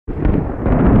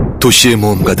도시의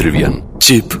모험가들을 위한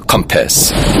집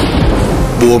컴패스.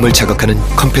 모험을 자극하는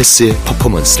컴패스의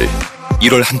퍼포먼스를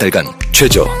 1월 한 달간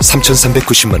최저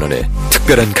 3,390만원의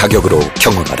특별한 가격으로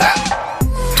경험하라.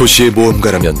 도시의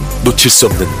모험가라면 놓칠 수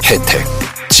없는 혜택.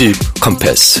 집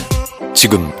컴패스.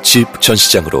 지금 집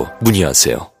전시장으로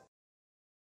문의하세요.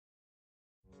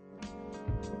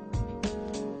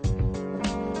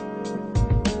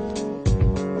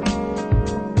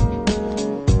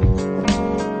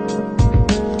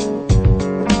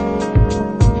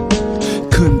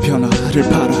 큰 변화를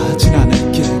바라진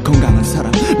않을게. 건강한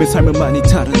사람 내 삶은 많이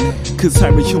다르네. 그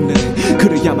삶을 흉내내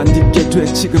그래야만 믿게 돼.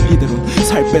 지금 이대로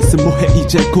살 뺐음 뭐해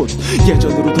이제 곧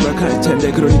예전으로 돌아갈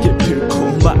텐데. 그러니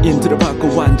기필코 마인드를 바꿔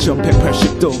완전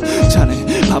 180도.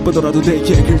 자네 바쁘더라도 내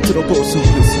얘기를 들어보소.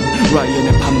 Listen,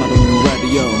 라이언의 밤마다 오는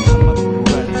라디오.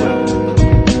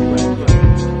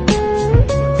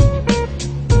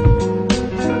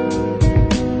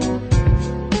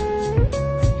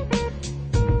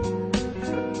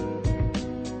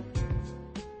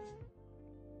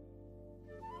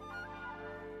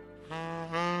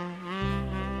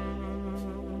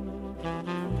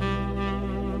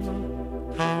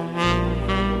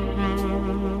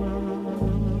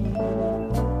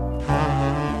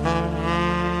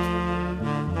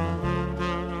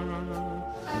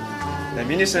 네,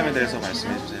 미니쌤에 대해서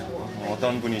말씀해주세요.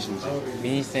 어떤 분이신지.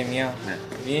 미니쌤이요? 네.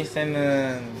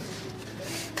 미니쌤은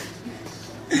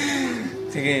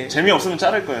되게 재미없으면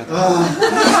자를 거예요.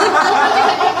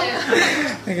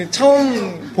 되게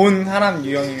처음 본 사람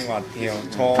유형인 것 같아요.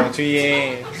 저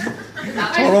주위에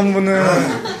저런 분은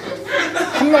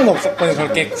한 명도 없었거든요.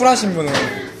 저렇게 쿨하신 분은.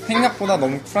 생각보다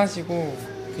너무 쿨하시고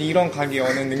이런 가게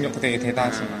여는 능력도 되게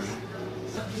대단하신 것 같아요.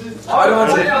 I don't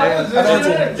want to. I don't want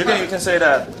to. You can say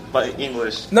that by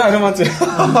English. No, I don't want to.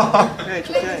 Okay, it's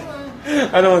okay.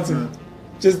 I don't want to.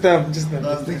 Just them.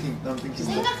 I'm thinking.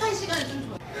 생각할 시간이 좀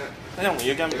좋아요. 그냥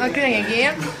얘기하면. 그냥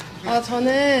얘기해요?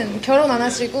 저는 결혼 안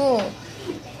하시고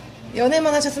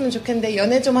연애만 하셨으면 좋겠는데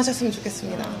연애 좀 하셨으면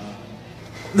좋겠습니다.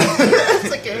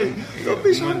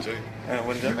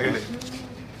 먼저.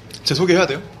 제 소개해야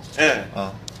돼요? 네.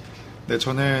 네,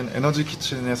 저는 에너지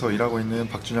키친에서 일하고 있는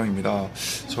박준영입니다.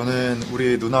 저는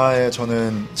우리 누나의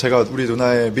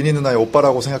미니 누나의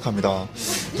오빠라고 생각합니다.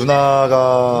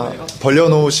 누나가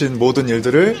벌려놓으신 모든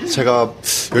일들을 제가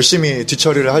열심히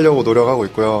뒤처리를 하려고 노력하고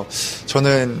있고요.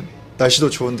 저는 날씨도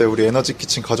좋은데 우리 에너지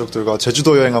키친 가족들과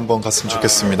제주도 여행 한번 갔으면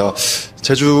좋겠습니다.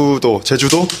 제주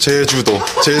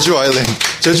아일랜드,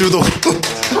 제주도.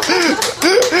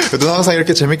 누나 항상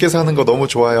이렇게 재밌게 사는 거 너무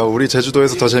좋아요. 우리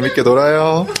제주도에서 더 재밌게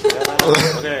놀아요.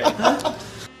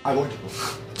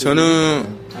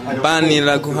 저는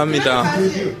반이라고 합니다.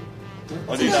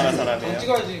 어디 나라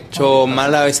사람이에요? 저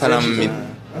말라위 사람입니다.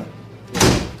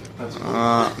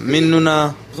 민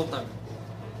누나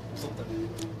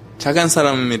착한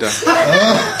사람입니다.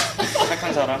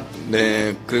 착한 사람?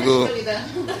 네, 그리고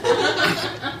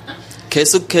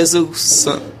계속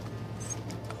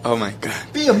Oh my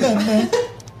god. Be a man.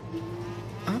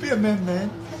 Be a man.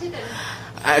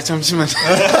 잠시만요.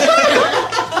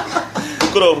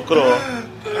 부끄러워.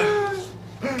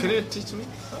 Can you teach me?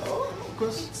 Of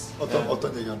course.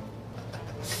 어떤 얘기야?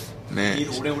 네. 일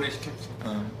오래오래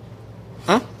시켜주세요.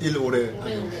 일 오래.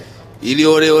 일이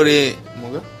오래오래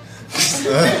뭐가?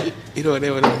 일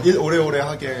오래오래. 일 오래오래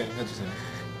하게 해주세요.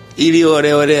 일이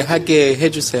오래오래 하게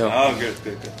해주세요.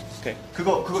 오케이.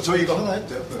 그거 저희 이거 하나 해도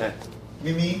돼요? 네.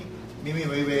 미미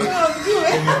웨이웨이.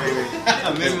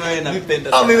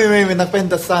 미미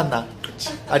낙뺀다 싸나.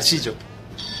 아시죠?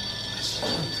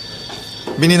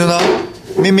 미니 누나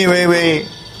미미 웨이웨이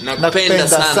낙뺀다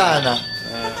싸나.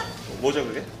 뭐죠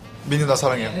그게? 미니 누나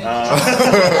사랑해요.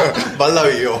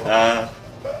 말라위요.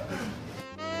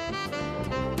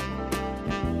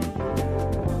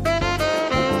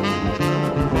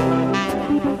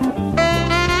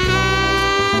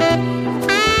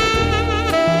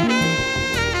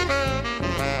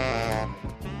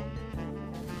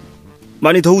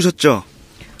 많이 더우셨죠?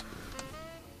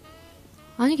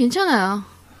 아니 괜찮아요.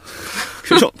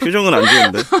 표정은 안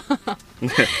좋은데. 네,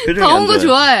 표정이 더운 안 거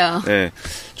좋아요. 좋아해요. 네,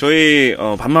 저희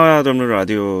밤마다 없는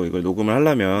라디오 이걸 녹음을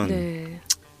하려면 네.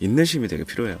 인내심이 되게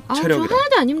필요해요. 저 체력이랑.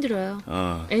 하나도 안 힘들어요.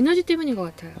 에너지 때문인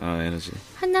것 같아요. 에너지.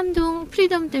 한남동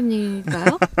프리덤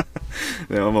때문일까요?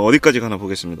 네, 아마 어디까지 가나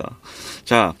보겠습니다.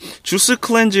 자, 주스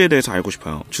클렌즈에 대해서 알고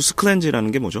싶어요. 주스 클렌즈라는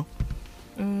게 뭐죠?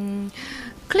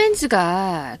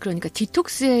 클렌즈가 그러니까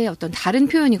디톡스의 어떤 다른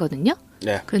표현이거든요.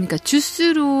 네. 그러니까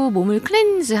주스로 몸을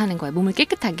클렌즈 하는 거예요. 몸을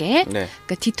깨끗하게. 네.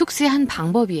 그러니까 디톡스의 한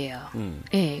방법이에요.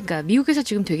 네, 그러니까 미국에서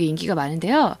지금 되게 인기가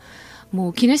많은데요.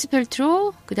 뭐 기네스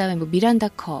펠트로, 그다음에 뭐 미란다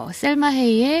커, 셀마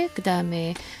헤이에,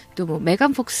 그다음에 또 뭐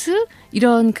메간 폭스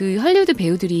이런 그 할리우드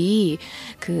배우들이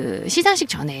그 시상식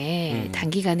전에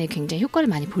단기간에 굉장히 효과를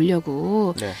많이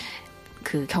보려고 네.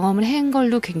 그 경험을 한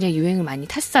걸로 굉장히 유행을 많이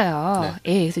탔어요.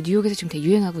 네. 예, 그래서 뉴욕에서 지금 되게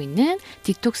유행하고 있는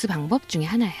디톡스 방법 중에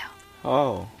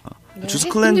하나예요. 네. 주스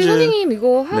근데 클렌즈. 선생님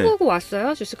이거 하고 네.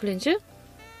 왔어요? 주스 클렌즈?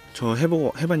 저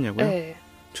해봤냐고요? 네.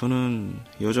 저는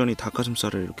여전히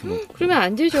닭가슴살을 이렇게 먹고. 그러면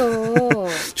안 되죠.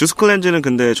 주스 클렌즈는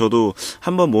근데 저도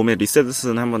한번 몸에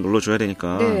리셋은 한번 눌러줘야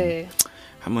되니까 네.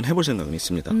 한번 해볼 생각은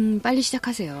있습니다. 빨리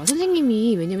시작하세요.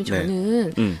 선생님이, 왜냐면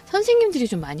저는 선생님들이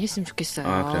좀 많이 했으면 좋겠어요.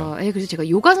 아, 그래요? 네, 그래서 제가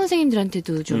요가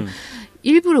선생님들한테도 좀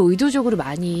일부러 의도적으로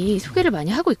많이 소개를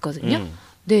많이 하고 있거든요.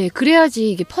 네, 그래야지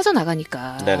이게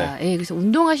퍼져나가니까. 네네. 네, 그래서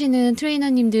운동하시는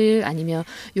트레이너님들 아니면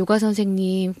요가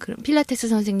선생님, 필라테스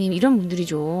선생님 이런 분들이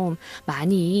좀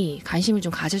많이 관심을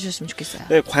좀 가져주셨으면 좋겠어요.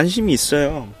 네, 관심이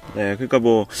있어요. 네, 그러니까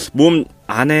뭐 몸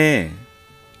안에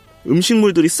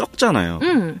음식물들이 썩잖아요.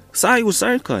 쌓이고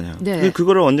쌓일 거 아니야. 네.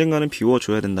 그거를 언젠가는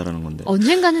비워줘야 된다라는 건데.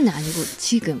 언젠가는 아니고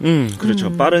지금.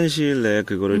 그렇죠. 빠른 시일 내에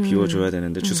그거를 비워줘야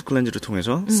되는데 주스 클렌즈를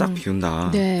통해서 싹 비운다.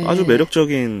 네. 아주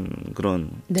매력적인 그런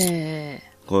네.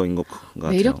 거인 것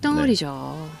같아요. 매력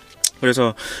덩어리죠. 네.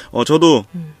 그래서 저도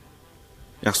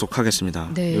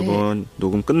약속하겠습니다. 네. 이번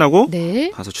녹음 끝나고 네.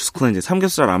 가서 주스 클렌즈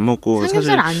삼겹살 안 먹고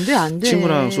삼겹살 사실 안 돼.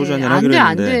 친구랑 소주 한잔 하기로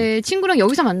안 했는데 돼. 친구랑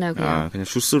여기서 만나요, 그냥. 그냥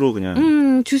주스로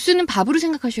그냥 주스는 밥으로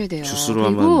생각하셔야 돼요. 주스로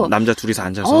그리고 한번 남자 둘이서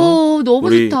앉아서 너무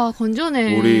우리- 좋다.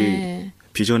 건전해. 우리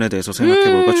비전에 대해서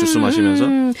생각해볼까? 주스 마시면서.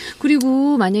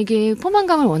 그리고 만약에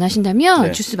포만감을 원하신다면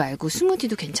네. 주스 말고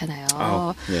스무디도 괜찮아요.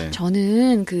 네.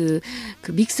 저는 그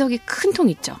믹서기 큰 통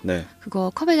있죠. 네.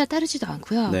 그거 컵에다 따르지도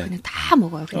않고요. 네. 그냥 다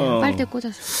먹어요. 그냥 빨대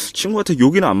꽂아서. 친구한테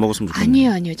욕이나 안 먹었으면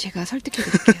좋겠네요. 아니에요. 제가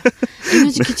설득해드릴게요.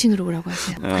 에너지 키친으로 오라고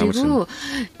하세요. 그리고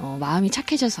마음이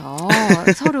착해져서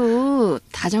서로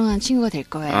다정한 친구가 될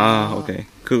거예요. 오케이.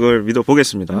 그걸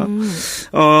믿어보겠습니다.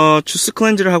 주스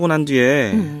클렌즈를 하고 난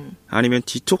뒤에 아니면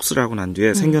디톡스를 하고 난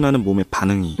뒤에 생겨나는 몸의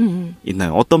반응이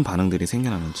있나요? 어떤 반응들이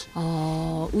생겨나는지.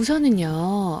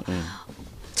 우선은요.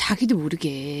 자기도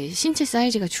모르게 신체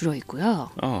사이즈가 줄어 있고요.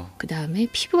 그 다음에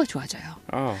피부가 좋아져요.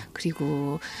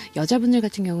 그리고 여자분들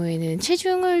같은 경우에는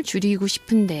체중을 줄이고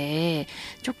싶은데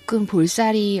조금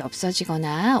볼살이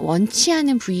없어지거나 원치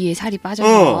않은 부위에 살이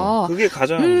빠져서 그게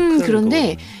가장 큰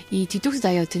그런데 거거든요. 이 디톡스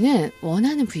다이어트는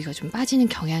원하는 부위가 좀 빠지는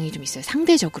경향이 좀 있어요.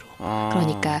 상대적으로.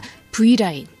 그러니까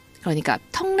V라인, 그러니까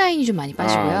턱 라인이 좀 많이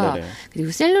빠지고요.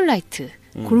 그리고 셀룰라이트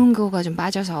그런 거가 좀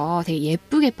빠져서 되게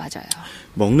예쁘게 빠져요.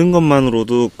 먹는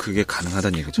것만으로도 그게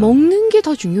가능하다는 얘기죠. 먹는 게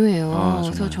더 중요해요.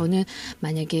 그래서 정말. 저는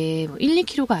만약에 1,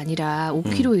 2kg가 아니라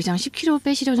 5kg 이상 10kg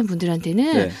빼시려는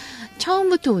분들한테는 네.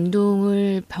 처음부터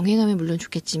운동을 병행하면 물론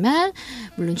좋겠지만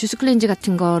물론 주스 클렌즈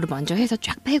같은 거를 먼저 해서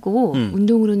쫙 빼고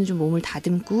운동으로는 좀 몸을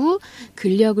다듬고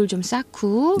근력을 좀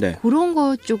쌓고 네. 그런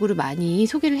것 쪽으로 많이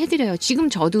소개를 해드려요. 지금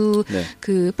저도 네.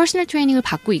 그 퍼스널 트레이닝을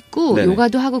받고 있고 네네.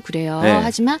 요가도 하고 그래요. 네.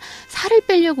 하지만 살을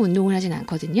빼려고 운동을 하진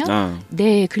않거든요.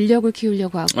 네, 근력을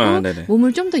키우려고 하고 네네.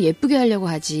 몸을 좀 더 예쁘게 하려고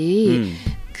하지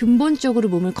근본적으로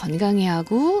몸을 건강해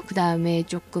하고 그다음에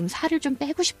조금 살을 좀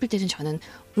빼고 싶을 때는 저는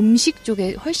음식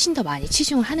쪽에 훨씬 더 많이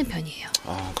치중을 하는 편이에요.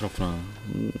 그렇구나.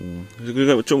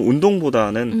 그러니까 좀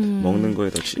운동보다는 먹는 거에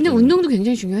더 근데 운동도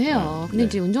굉장히 중요해요. 근데 네.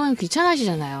 이제 운동하면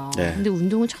귀찮아하시잖아요. 네. 근데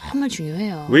운동은 정말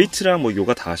중요해요. 웨이트랑 뭐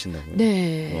요가 다 하신다고요?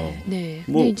 네. 네. 근데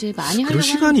뭐 이제 많이 그런 하려고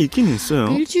시간이 있긴 있어요.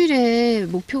 그 일주일에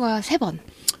목표가 3번.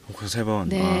 그래서 3번.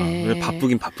 네. 왜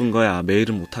바쁘긴 바쁜 거야.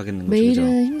 매일은 못 하겠는 거죠. 매일은 그죠?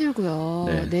 힘들고요.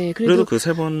 네. 네. 그래도 그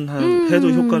 3번 해도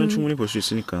효과는 충분히 볼 수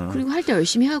있으니까. 그리고 할 때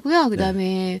열심히 하고요.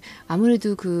 그다음에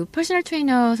아무래도 그 퍼스널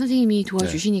트레이너 선생님이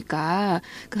도와주시니까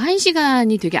그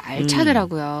 1시간이 되게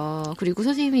알차더라고요. 그리고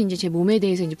선생님이 이제 제 몸에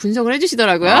대해서 이제 분석을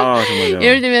해주시더라고요. 정말요?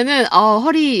 예를 들면은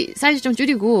허리 사이즈 좀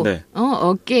줄이고 네.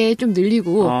 어깨 좀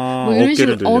늘리고 뭐 이런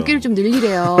식으로 어깨를 좀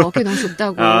늘리래요. 어깨 너무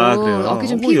좁다고. 그래요? 어깨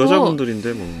좀 뭐 피고.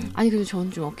 여자분들인데 뭐. 아니 그래도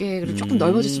저는 좀 어깨를 조금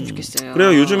넓어졌으면 좋겠어요.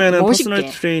 그래요. 요즘에는 멋있게.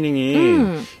 퍼스널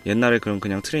트레이닝이 옛날에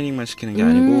그냥 트레이닝만 시키는 게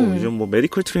아니고 요즘 뭐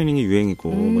메디컬 트레이닝이 유행이고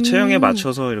뭐 체형에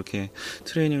맞춰서 이렇게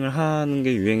트레이닝을 하는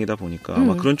게 유행이다 보니까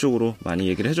아마 그런 쪽으로 많이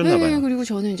얘기를 해줬나 봐요. 네, 그리고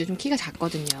저는 이제 좀 키가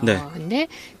작거든요. 네. 근데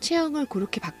체형을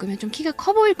그렇게 바꾸면 좀 키가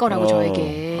커 보일 거라고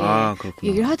저에게 그렇구나.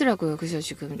 얘기를 하더라고요. 그래서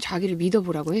지금 자기를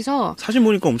믿어보라고 해서 사진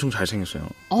보니까 엄청 잘생겼어요.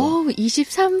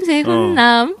 23세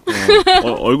훈남.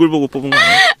 얼굴 보고 뽑은 거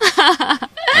아니에요?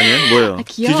 아니에요? 뭐예요?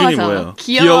 귀여워서. 기준이 뭐예요?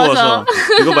 귀여워서.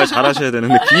 이거 말 잘하셔야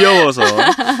되는데 귀여워서.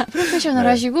 프로페셔널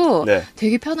하시고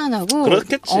되게 편안하고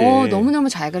그렇겠지. 너무너무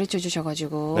잘 가르쳐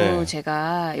주셔가지고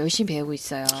제가 열심히 배우고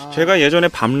있어요. 제가 예전에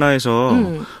밤라에서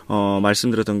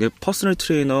말씀드렸던 게 퍼스널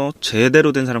트레이너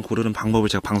제대로 된 사람 고르는 방법을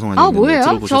제가 방송한 적이 있는데 뭐예요?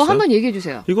 들어보셨어요? 저 한번 얘기해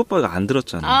주세요. 이것 봐, 안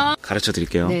들었잖아. 가르쳐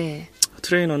드릴게요.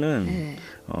 트레이너는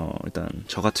일단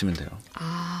저 같으면 돼요.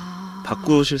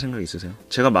 바꾸실 생각 있으세요?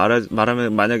 제가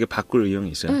말하면 만약에 바꿀 의향이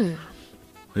있어요?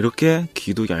 이렇게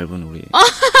귀도 얇은 우리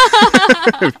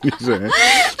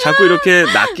자꾸 이렇게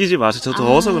낚이지 마세요. 저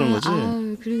더워서 그런 거지.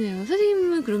 그러네요.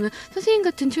 선생님은 그러면 선생님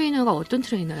같은 트레이너가 어떤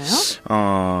트레이너예요?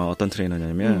 어떤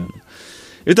트레이너냐면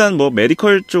일단 뭐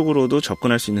메디컬 쪽으로도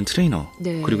접근할 수 있는 트레이너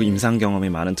그리고 임상 경험이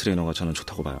많은 트레이너가 저는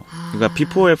좋다고 봐요. 그러니까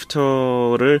비포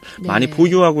애프터를 많이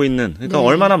보유하고 있는 그러니까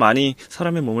얼마나 많이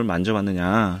사람의 몸을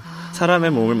만져봤느냐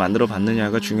사람의 몸을 만들어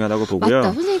봤느냐가 중요하다고 보고요.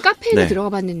 맞다. 선생님 카페에도 들어가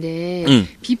봤는데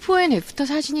비포 앤 애프터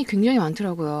사진이 굉장히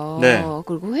많더라고요.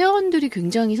 그리고 회원들이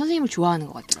굉장히 선생님을 좋아하는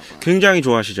것 같더라고요. 굉장히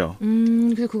좋아하시죠.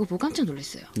 그래서 그거 보고 깜짝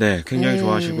놀랐어요. 네, 굉장히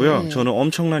좋아하시고요. 저는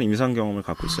엄청난 임상 경험을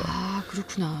갖고 있어요.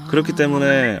 그렇구나. 그렇기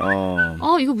때문에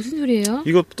이거 무슨 소리예요?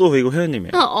 이거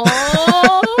회원님이에요.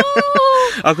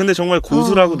 근데 정말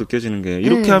고수라고 느껴지는 게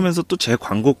이렇게 하면서 또 제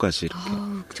광고까지 이렇게.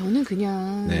 저는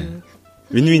그냥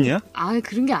윈윈이야?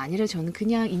 그런 게 아니라 저는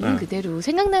그냥 있는 그대로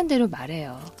생각난 대로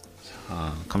말해요.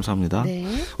 감사합니다.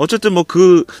 어쨌든 뭐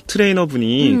그 트레이너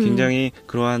분이 굉장히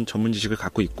그러한 전문 지식을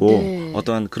갖고 있고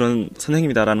어떠한 그런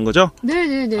선생님이다라는 거죠?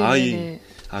 네네네.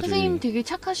 선생님 되게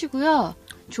착하시고요.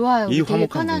 좋아요. 되게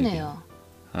편안해요.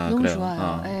 너무 그래요?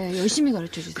 좋아요. 열심히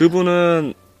가르쳐 주세요.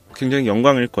 그분은 굉장히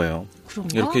영광일 거예요.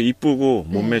 그런가? 이렇게 이쁘고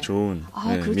몸매 좋은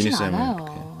그렇진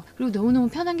않아요. 그리고 너무너무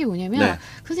편한 게 뭐냐면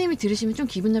선생님이 들으시면 좀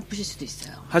기분 나쁘실 수도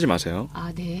있어요. 하지 마세요.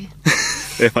 네.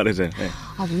 네, 말해줘요.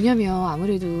 뭐냐면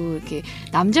아무래도 이렇게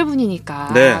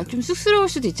남자분이니까 좀 쑥스러울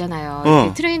수도 있잖아요.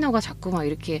 이렇게 트레이너가 자꾸 막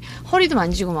이렇게 허리도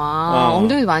만지고 막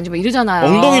엉덩이도 만지고 막 이러잖아요.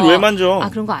 엉덩이를 왜 만져?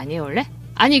 그런 거 아니에요 원래?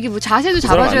 아니 이게 뭐 자세도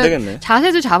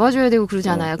잡아줘야 되고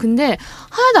그러잖아요. 근데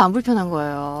하나도 안 불편한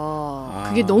거예요.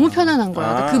 그게 너무 편안한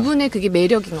거예요. 그러니까 그분의 그게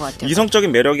매력인 것 같아요.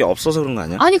 이성적인 매력이 없어서 그런 거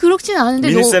아니야? 아니 그렇진 않은데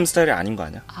미니쌤 스타일이 아닌 거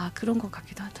아니야? 그런 것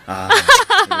같기도 하다.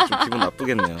 좀 기분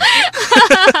나쁘겠네요.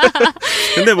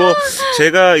 근데 뭐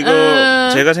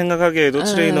제가 생각하기에도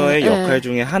트레이너의 역할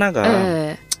중에 하나가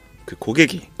그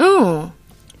고객이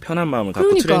편한 마음을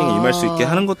갖고 트레이닝에 임할 수 있게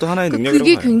하는 것도 하나의 능력이라고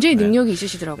그게 봐요. 굉장히 능력이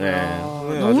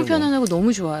있으시더라고요. 너무 편안하고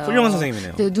너무 좋아요. 훌륭한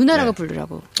선생님이네요. 누나라고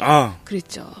부르라고.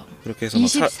 그랬죠. 그렇게 해서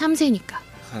 23세니까.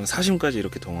 한 사심까지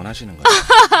이렇게 동원하시는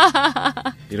거예요.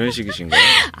 이런 식이신가요?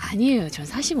 아니에요. 전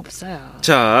사심 없어요.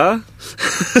 자,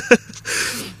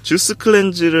 주스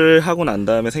클렌즈를 하고 난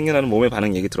다음에 생겨나는 몸의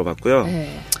반응 얘기 들어봤고요.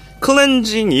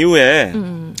 클렌징 이후에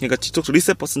그러니까 디톡스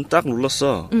리셋 버튼 딱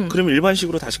눌렀어. 그러면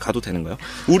일반식으로 다시 가도 되는 거예요?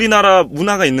 우리나라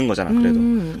문화가 있는 거잖아. 그래도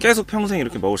계속 평생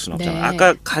이렇게 먹을 수는 없잖아.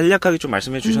 아까 간략하게 좀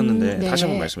말씀해 주셨는데 다시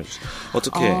한번 말씀해 주세요.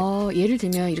 어떻게? 예를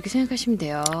들면 이렇게 생각하시면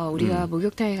돼요. 우리가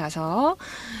목욕탕에 가서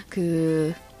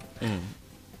그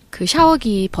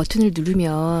샤워기 버튼을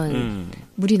누르면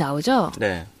물이 나오죠?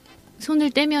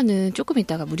 손을 떼면은 조금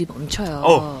있다가 물이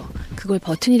멈춰요. 그걸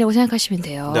버튼이라고 생각하시면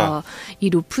돼요. 이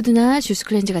로푸드나 주스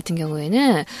클렌즈 같은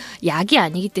경우에는 약이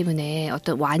아니기 때문에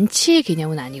어떤 완치의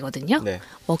개념은 아니거든요.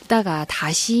 먹다가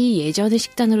다시 예전의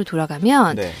식단으로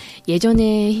돌아가면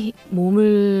예전에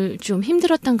몸을 좀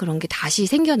힘들었던 그런 게 다시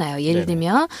생겨나요. 예를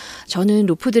들면 저는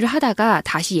로푸드를 하다가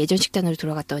다시 예전 식단으로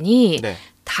돌아갔더니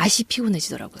다시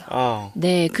피곤해지더라고요.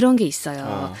 그런 게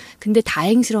있어요. 근데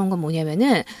다행스러운 건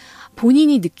뭐냐면은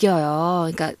본인이 느껴요.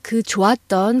 그러니까 그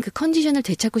좋았던 그 컨디션을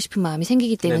되찾고 싶은 마음이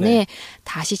생기기 때문에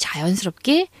다시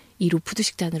자연스럽게 이 로푸드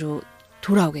식단으로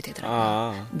돌아오게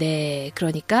되더라고요.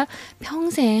 그러니까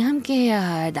평생 함께해야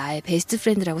할 나의 베스트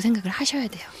프렌드라고 생각을 하셔야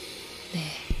돼요.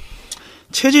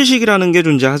 체질식이라는 게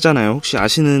존재하잖아요. 혹시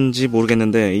아시는지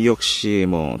모르겠는데 이 역시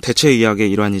뭐 대체의학의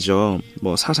일환이죠.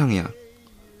 뭐 사상의학,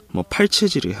 뭐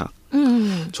팔체질의학.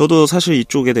 저도 사실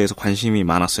이쪽에 대해서 관심이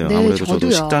많았어요. 아무래도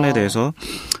저도 식단에 대해서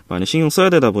많이 신경 써야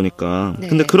되다 보니까.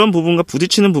 근데 그런 부분과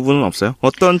부딪히는 부분은 없어요?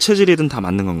 어떤 체질이든 다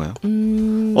맞는 건가요?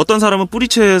 어떤 사람은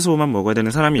뿌리채소만 먹어야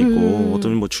되는 사람이 있고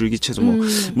어떤 뭐 줄기채소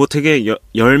뭐 되게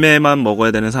열매만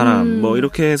먹어야 되는 사람 뭐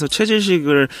이렇게 해서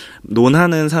체질식을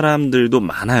논하는 사람들도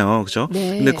많아요. 그죠?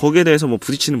 근데 거기에 대해서 뭐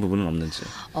부딪히는 부분은 없는지.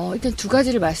 일단 두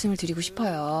가지를 말씀을 드리고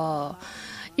싶어요.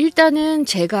 일단은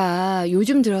제가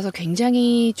요즘 들어서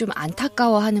굉장히 좀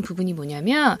안타까워하는 부분이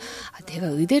뭐냐면 내가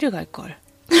의대를 갈 걸.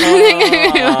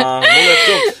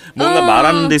 뭔가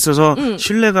말하는 데 있어서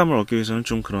신뢰감을 얻기 위해서는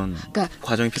좀 그런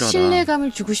과정이 필요하다.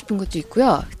 신뢰감을 주고 싶은 것도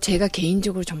있고요. 제가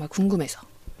개인적으로 정말 궁금해서.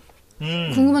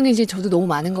 궁금한 게 이제 저도 너무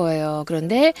많은 거예요.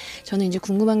 그런데 저는 이제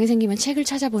궁금한 게 생기면 책을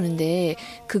찾아보는데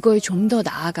그거에 좀 더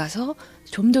나아가서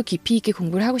좀 더 깊이 있게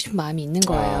공부를 하고 싶은 마음이 있는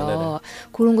거예요.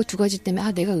 그런 거 두 가지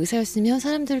때문에 내가 의사였으면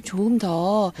사람들을 조금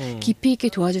더 깊이 있게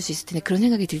도와줄 수 있을 텐데 그런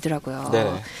생각이 들더라고요.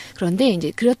 네네. 그런데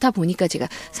이제 그렇다 보니까 제가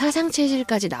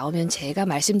사상체질까지 나오면 제가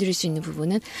말씀드릴 수 있는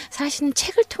부분은 사실은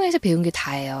책을 통해서 배운 게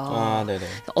다예요. 네네.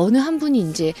 어느 한 분이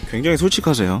이제 굉장히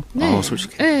솔직하세요. 네.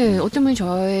 솔직해. 네. 어떤 분이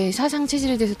저의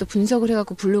사상체질에 대해서 또 분석을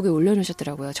해갖고 블로그에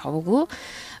올려놓으셨더라고요. 저보고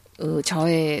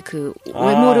저의 그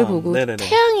외모를 보고 네네네.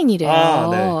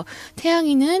 태양인이래요.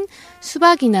 태양인은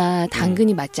수박이나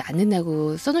당근이 맞지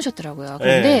않는다고 써놓으셨더라고요.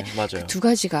 그런데 그 두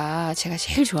가지가 제가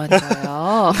제일 좋아하는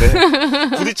거예요.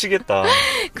 네. 부딪히겠다.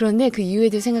 그런데 그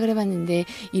이후에도 생각을 해봤는데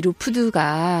이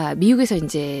로푸드가 미국에서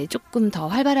이제 조금 더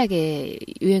활발하게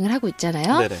유행을 하고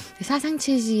있잖아요. 네네.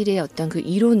 사상체질의 어떤 그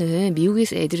이론은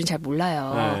미국에서 애들은 잘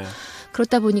몰라요. 네.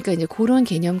 그렇다 보니까 이제 그런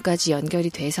개념까지 연결이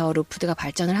돼서 로푸드가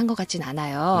발전을 한 것 같진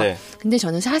않아요. 네. 근데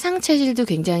저는 사상체질도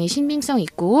굉장히 신빙성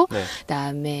있고, 네.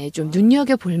 그다음에 좀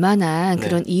눈여겨볼 만한 네.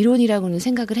 그런 이론이라고는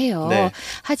생각을 해요. 네.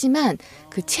 하지만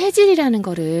그 체질이라는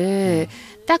거를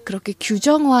딱 그렇게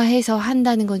규정화해서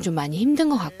한다는 건 좀 많이 힘든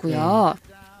것 같고요.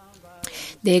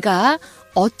 내가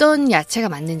어떤 야채가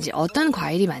맞는지, 어떤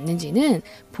과일이 맞는지는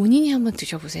본인이 한번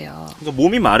드셔보세요. 그러니까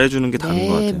몸이 말해주는 게 다른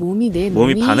것 같아요.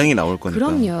 몸이 반응이 나올 거니까.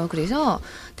 그럼요. 그래서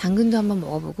당근도 한번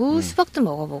먹어보고 수박도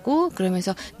먹어보고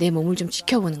그러면서 내 몸을 좀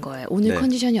지켜보는 거예요. 오늘 네.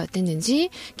 컨디션이 어땠는지,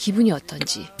 기분이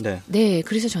어떤지. 네. 네,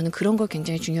 그래서 저는 그런 걸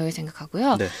굉장히 중요하게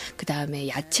생각하고요. 네. 그 다음에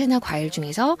야채나 과일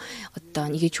중에서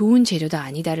어떤 이게 좋은 재료다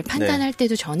아니다를 판단할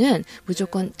때도 저는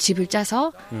무조건 집을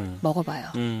짜서 먹어봐요.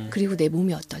 그리고 내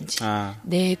몸이 어떤지.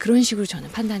 네, 그런 식으로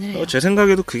저는 판단을 해요. 제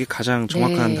생각에도 그게 가장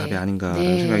정확한 답이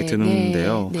아닌가라는 생각이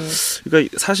드는데요.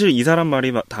 그러니까 사실 이 사람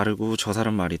말이 다르고 저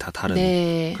사람 말이 다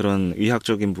다른 그런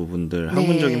의학적인 부분들,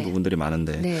 학문적인 부분들이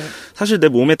많은데 사실 내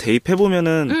몸에 대입해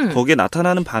보면은 거기에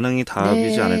나타나는 반응이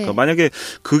답이지 않을까. 만약에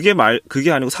그게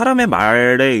아니고 사람의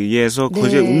말에 의해서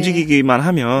거기에 움직이기만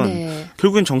하면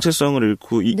결국엔 정체성을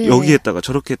잃고 여기 했다가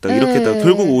저렇게 했다가 이렇게 했다가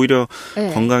결국 오히려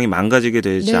건강이 망가지게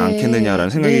되지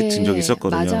않겠느냐라는 생각이 든 적이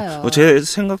있었거든요. 제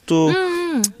생각도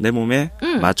내 몸에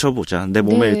맞춰보자. 내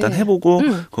몸에 일단 해보고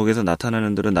거기에서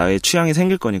나타나는 들은 나의 취향이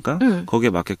생길 거니까 거기에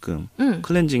맞게끔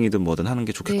클렌징이든 뭐든 하는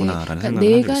게 좋겠구나라는 생각을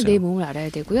하게 됐어요. 내가 내 몸을 알아야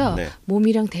되고요.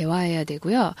 몸이랑 대화해야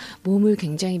되고요. 몸을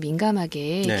굉장히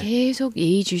민감하게 계속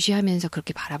예의주시하면서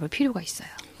그렇게 바라볼 필요가 있어요.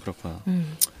 그렇구나.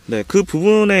 네, 그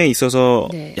부분에 있어서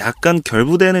약간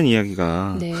결부되는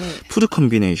이야기가 푸드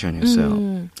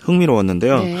컨비네이션이었어요.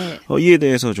 흥미로웠는데요. 이에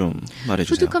대해서 좀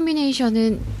말해주세요. 푸드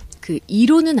컨비네이션은 그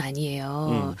이론은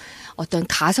아니에요. 어떤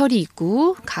가설이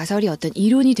있고 가설이 어떤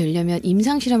이론이 되려면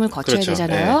임상 실험을 거쳐야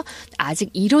되잖아요.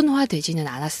 아직 이론화되지는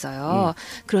않았어요.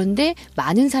 그런데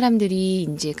많은 사람들이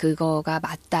이제 그거가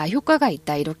맞다, 효과가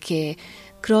있다 이렇게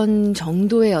그런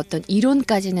정도의 어떤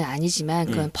이론까지는 아니지만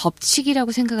그런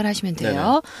법칙이라고 생각을 하시면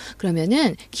돼요.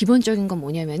 그러면은 기본적인 건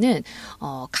뭐냐면은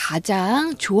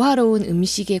가장 조화로운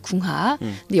음식의 궁합.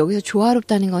 근데 여기서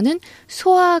조화롭다는 거는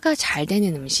소화가 잘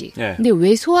되는 음식. 근데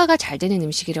왜 소화가 잘 되는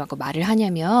음식이라고 말을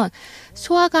하냐면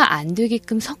소화가 안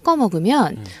되게끔 섞어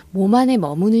먹으면 몸 안에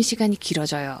머무는 시간이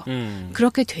길어져요.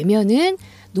 그렇게 되면은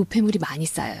노폐물이 많이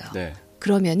쌓여요.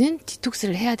 그러면은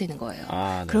디톡스를 해야 되는 거예요.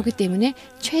 그렇기 때문에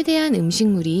최대한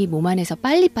음식물이 몸 안에서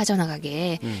빨리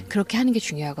빠져나가게 그렇게 하는 게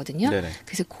중요하거든요.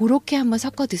 그래서 그렇게 한번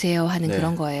섞어 드세요 하는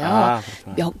그런 거예요.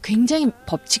 굉장히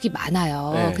법칙이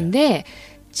많아요. 근데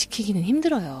지키기는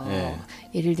힘들어요.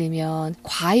 예를 들면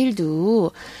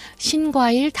과일도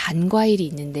신과일, 단과일이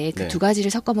있는데 그 두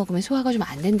가지를 섞어 먹으면 소화가 좀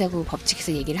안 된다고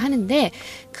법칙에서 얘기를 하는데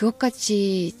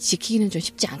그것까지 지키기는 좀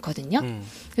쉽지 않거든요.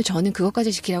 저는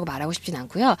그것까지 지키라고 말하고 싶진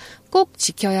않고요. 꼭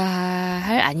지켜야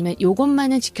할 아니면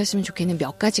요것만은 지켰으면 좋겠는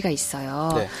몇 가지가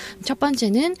있어요. 첫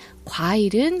번째는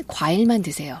과일은 과일만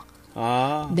드세요.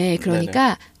 네,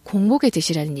 그러니까 공복에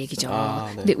드시라는 얘기죠.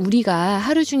 근데 우리가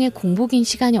하루 중에 공복인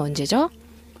시간이 언제죠?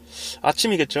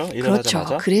 아침이겠죠. 일어나자마자.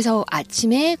 그렇죠. 그래서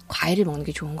아침에 과일을 먹는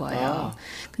게 좋은 거예요.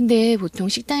 근데 보통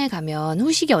식당에 가면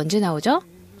후식이 언제 나오죠?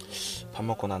 밥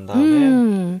먹고 난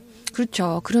다음에.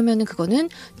 그렇죠. 그러면은 그거는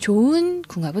좋은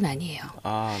궁합은 아니에요.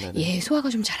 소화가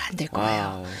좀 잘 안 될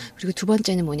거예요. 그리고 두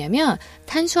번째는 뭐냐면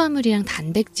탄수화물이랑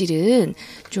단백질은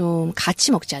좀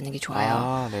같이 먹지 않는 게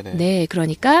좋아요. 네,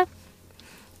 그러니까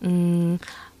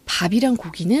밥이랑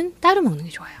고기는 따로 먹는 게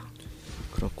좋아요.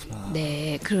 그렇구나.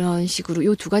 네, 그런 식으로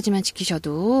요 두 가지만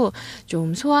지키셔도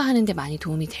좀 소화하는데 많이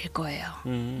도움이 될 거예요.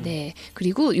 네,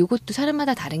 그리고 요것도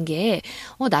사람마다 다른 게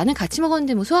나는 같이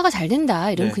먹었는데 뭐 소화가 잘 된다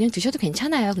이러면 네. 그냥 드셔도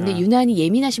괜찮아요. 근데 유난히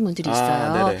예민하신 분들이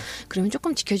있어요. 그러면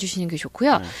조금 지켜주시는 게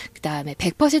좋고요. 네. 그다음에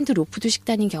 100% 로푸드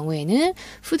식단인 경우에는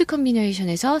푸드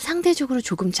컨비네이션에서 상대적으로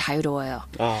조금 자유로워요.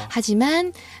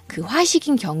 하지만 그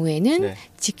화식인 경우에는 네.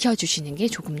 지켜주시는 게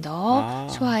조금 더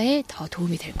소화에 더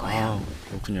도움이 될 거예요.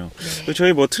 그렇군요. 네.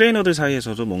 저희 뭐 트레이너들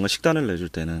사이에서도 뭔가 식단을 내줄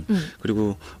때는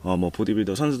그리고 뭐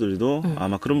보디빌더 선수들도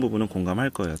아마 그런 부분은 공감할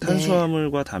거예요.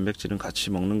 탄수화물과 단백질은 같이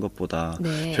먹는 것보다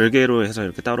네. 별개로 해서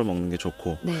이렇게 따로 먹는 게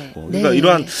좋고 네. 그러니까 네.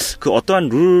 이러한 그 어떠한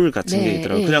룰 같은 네. 게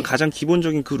있더라고요. 네. 그냥 가장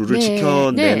기본적인 그 룰을 네.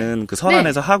 지켜내는 네. 그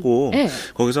선안에서 하고 네.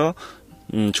 거기서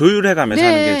조율해가면서 네.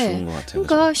 하는 게 좋은 것 같아요.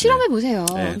 그러니까 그죠? 실험해 보세요.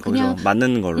 네, 그냥 거기서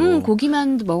맞는 걸로.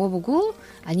 고기만 먹어보고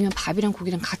아니면 밥이랑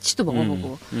고기랑 같이도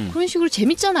먹어보고 그런 식으로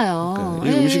재밌잖아요.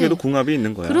 그러니까 이 음식에도 궁합이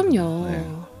있는 거야. 그럼요. 네.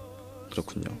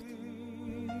 그렇군요.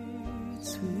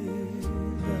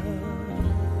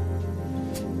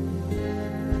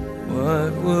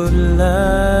 What would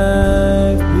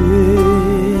life be?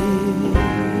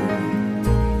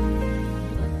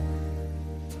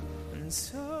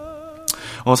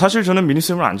 사실 저는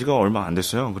미니쌤을 안 지가 얼마 안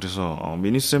됐어요. 그래서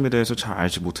미니쌤에 대해서 잘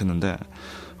알지 못했는데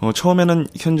처음에는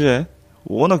현재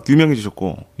워낙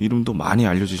유명해지셨고 이름도 많이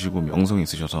알려지시고 명성이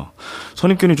있으셔서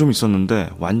선입견이 좀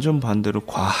있었는데 완전 반대로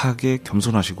과하게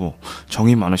겸손하시고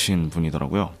정이 많으신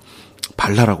분이더라고요.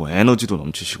 발랄하고 에너지도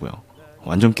넘치시고요.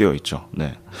 완전 깨어있죠.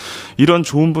 네. 이런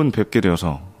좋은 분 뵙게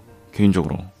되어서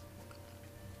개인적으로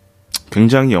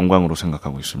굉장히 영광으로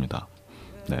생각하고 있습니다.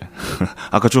 네.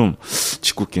 아까 좀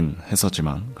짓궂긴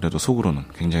했었지만 그래도 속으로는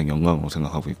굉장히 영광으로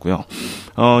생각하고 있고요.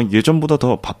 예전보다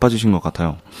더 바빠지신 것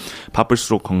같아요.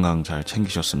 바쁠수록 건강 잘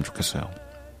챙기셨으면 좋겠어요.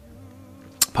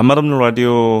 밤맛 없는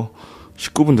라디오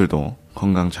식구분들도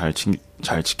건강 잘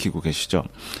지키고 계시죠?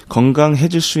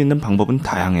 건강해질 수 있는 방법은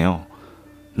다양해요.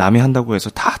 남이 한다고 해서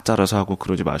다 따라서 하고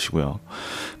그러지 마시고요.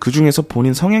 그 중에서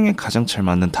본인 성향에 가장 잘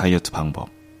맞는 다이어트 방법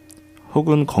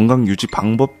혹은 건강 유지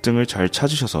방법 등을 잘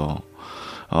찾으셔서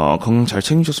건강 잘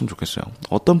챙기셨으면 좋겠어요.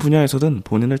 어떤 분야에서든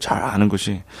본인을 잘 아는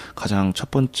것이 가장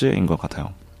첫 번째인 것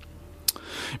같아요.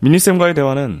 미니쌤과의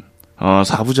대화는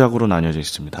 4부작으로 나뉘어져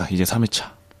있습니다. 이제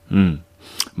 3회차.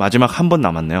 마지막 한 번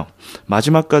남았네요.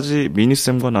 마지막까지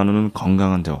미니쌤과 나누는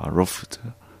건강한 대화, 로푸드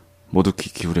모두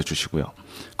귀 기울여 주시고요.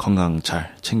 건강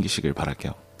잘 챙기시길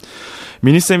바랄게요.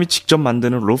 미니쌤이 직접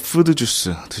만드는 로푸드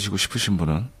주스 드시고 싶으신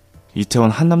분은 이태원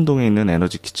한남동에 있는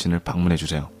에너지 키친을 방문해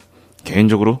주세요.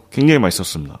 개인적으로 굉장히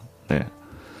맛있었습니다. 네.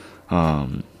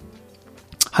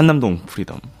 한남동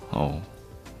프리덤.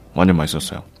 완전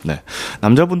맛있었어요. 네.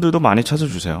 남자분들도 많이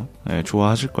찾아주세요. 네,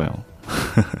 좋아하실 거예요.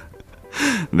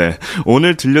 네.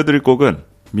 오늘 들려드릴 곡은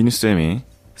미니쌤이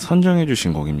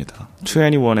선정해주신 곡입니다.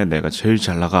 2NE1의 내가 제일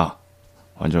잘 나가.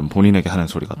 완전 본인에게 하는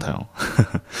소리 같아요.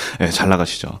 네, 잘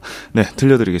나가시죠. 네,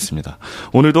 들려드리겠습니다.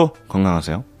 오늘도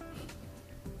건강하세요.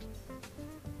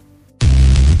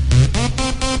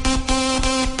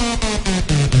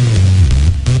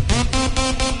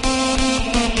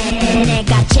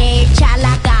 내가 제일 잘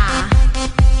나가.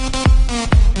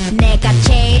 내가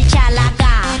제일 잘 나가.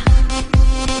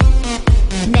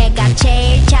 내가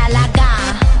제일 잘 나가.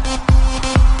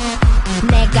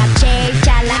 내가 제일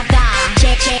잘 나가.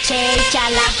 제일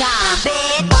잘 나가.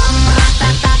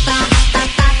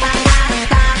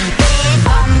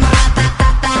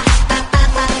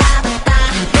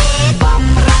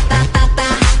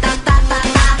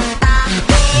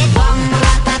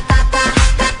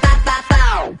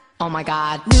 Oh my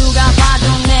god. 누가 봐도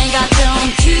내가 좀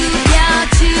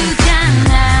죽여주잖아.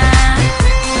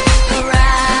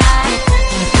 Right.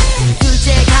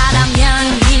 둘째 가라면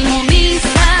이 몸이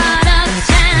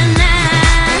서럽잖아.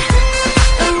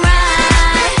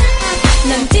 Right.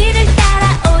 넌 뒤를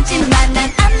따라오지만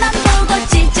난 앞만 보고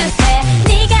질주해.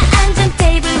 네가 앉은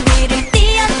테이블 위를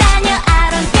뛰어다녀. I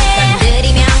don't care.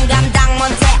 건드리면 감당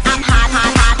못해. I'm hot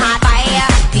fire.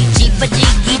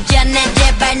 뒤집어지기 전에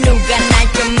제발 누가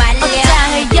날 좀 말려.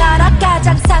 옷장을 열어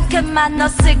가장 상큼한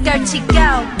옷을 걸치고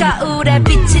거울에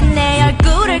비친 내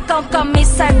얼굴을 꼼꼼히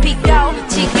살피고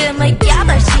지금은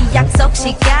 8시 약속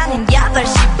시간은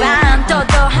 8시 반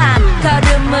도도한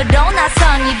걸음으로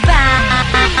나선 이 밤.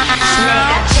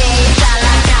 내가